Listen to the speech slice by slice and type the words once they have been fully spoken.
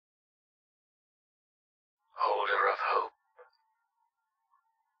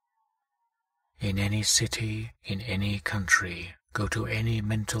In any city, in any country, go to any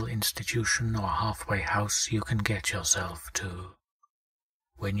mental institution or halfway house you can get yourself to.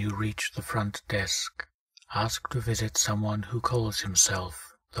 When you reach the front desk, ask to visit someone who calls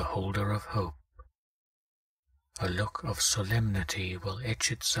himself the Holder of Hope. A look of solemnity will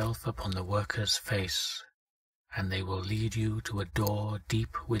etch itself upon the worker's face, and they will lead you to a door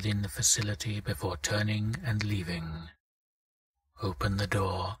deep within the facility before turning and leaving. Open the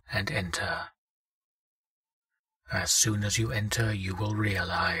door and enter. As soon as you enter, you will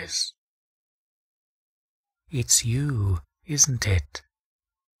realize. It's you, isn't it?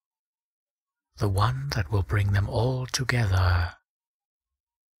 The one that will bring them all together.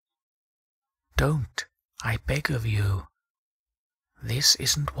 Don't, I beg of you. This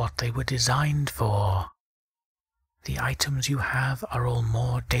isn't what they were designed for. The items you have are all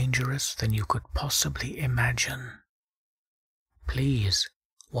more dangerous than you could possibly imagine. Please,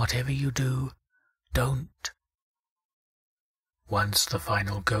 whatever you do, don't. Once the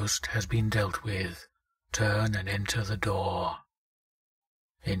final ghost has been dealt with, turn and enter the door.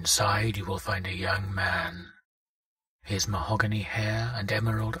 Inside you will find a young man. His mahogany hair and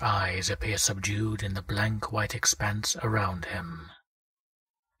emerald eyes appear subdued in the blank white expanse around him.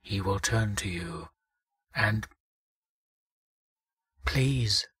 He will turn to you, and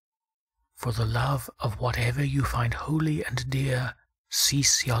please, for the love of whatever you find holy and dear,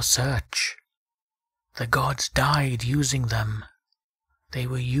 cease your search. The gods died using them. They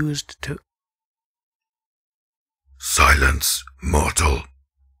were used to... Silence, mortal.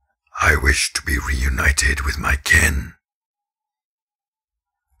 I wish to be reunited with my kin.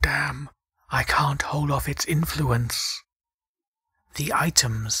 Damn, I can't hold off its influence. The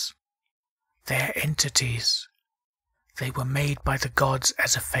items, they're entities. They were made by the gods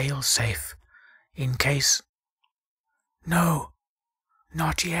as a fail-safe, in case... No,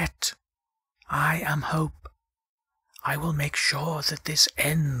 not yet. I am Hope. I will make sure that this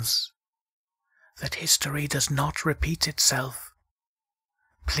ends, that history does not repeat itself.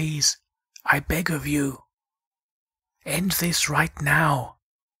 Please, I beg of you. End this right now.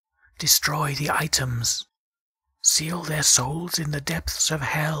 Destroy the items. Seal their souls in the depths of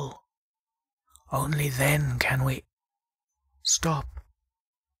hell. Only then can we... Stop.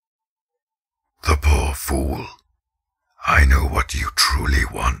 The poor fool. I know what you truly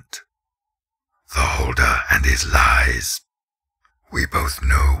want. The Holder and his lies. We both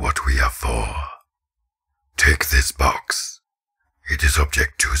know what we are for. Take this box. It is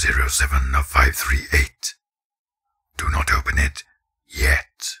Object 207 of 538. Do not open it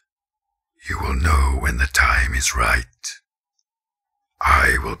yet. You will know when the time is right.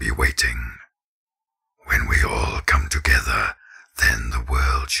 I will be waiting. When we all come together, then the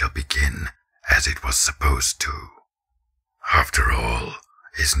world shall begin as it was supposed to. After all,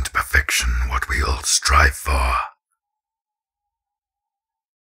 isn't perfection what we all strive for?